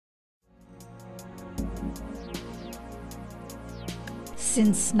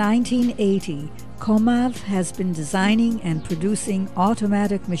Since 1980, Comav has been designing and producing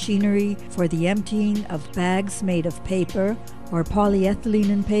automatic machinery for the emptying of bags made of paper or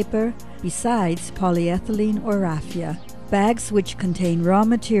polyethylene paper, besides polyethylene or raffia, bags which contain raw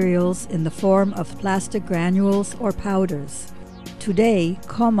materials in the form of plastic granules or powders. Today,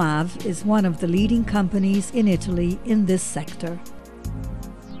 Comav is one of the leading companies in Italy in this sector.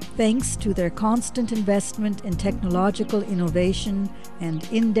 Thanks to their constant investment in technological innovation and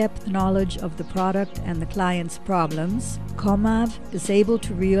in-depth knowledge of the product and the client's problems, Comav is able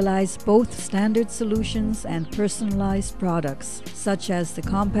to realize both standard solutions and personalized products, such as the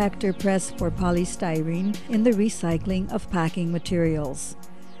compactor press for polystyrene in the recycling of packing materials.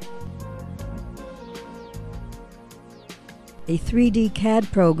 A 3D CAD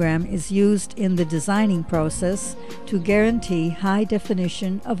program is used in the designing process to guarantee high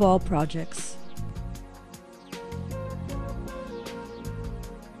definition of all projects.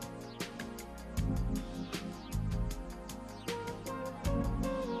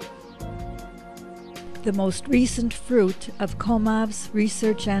 The most recent fruit of Comav's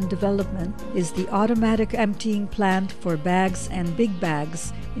research and development is the automatic emptying plant for bags and big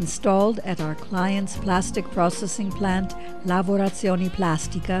bags installed at our client's plastic processing plant Lavorazioni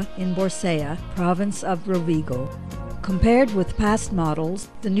Plastica in Borsea, province of Rovigo. Compared with past models,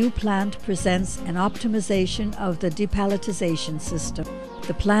 the new plant presents an optimization of the depalletization system.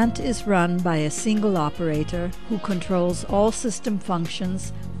 The plant is run by a single operator who controls all system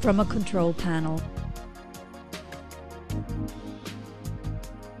functions from a control panel.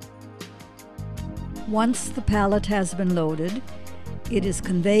 Once the pallet has been loaded, it is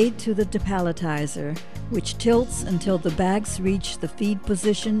conveyed to the depalletizer, which tilts until the bags reach the feed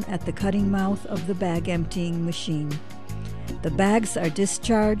position at the cutting mouth of the bag emptying machine. The bags are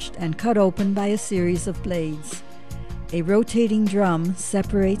discharged and cut open by a series of blades. A rotating drum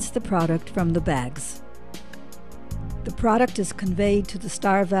separates the product from the bags. The product is conveyed to the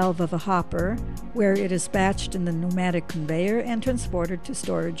star valve of a hopper, where it is batched in the pneumatic conveyor and transported to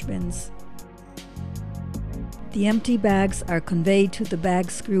storage bins. The empty bags are conveyed to the bag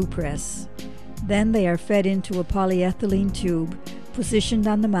screw press. Then they are fed into a polyethylene tube positioned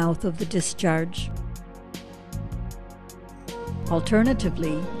on the mouth of the discharge.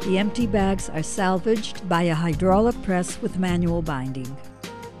 Alternatively, the empty bags are salvaged by a hydraulic press with manual binding.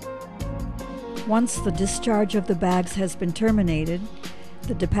 Once the discharge of the bags has been terminated,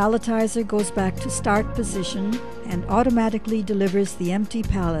 the depalletizer goes back to start position and automatically delivers the empty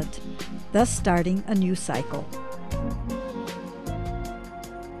pallet, thus starting a new cycle.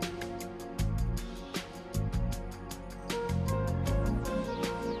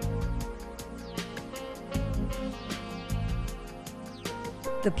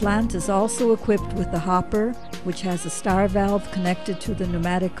 The plant is also equipped with a hopper, which has a star valve connected to the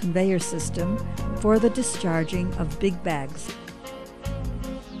pneumatic conveyor system for the discharging of big bags.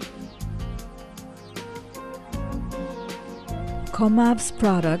 Comav's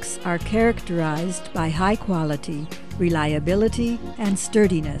products are characterized by high quality, reliability, and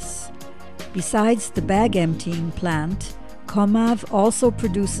sturdiness. Besides the bag emptying plant, Comav also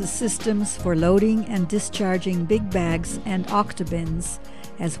produces systems for loading and discharging big bags and octobins,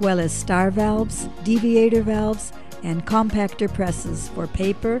 as well as star valves, deviator valves, and compactor presses for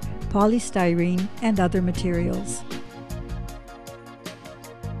paper, polystyrene, and other materials.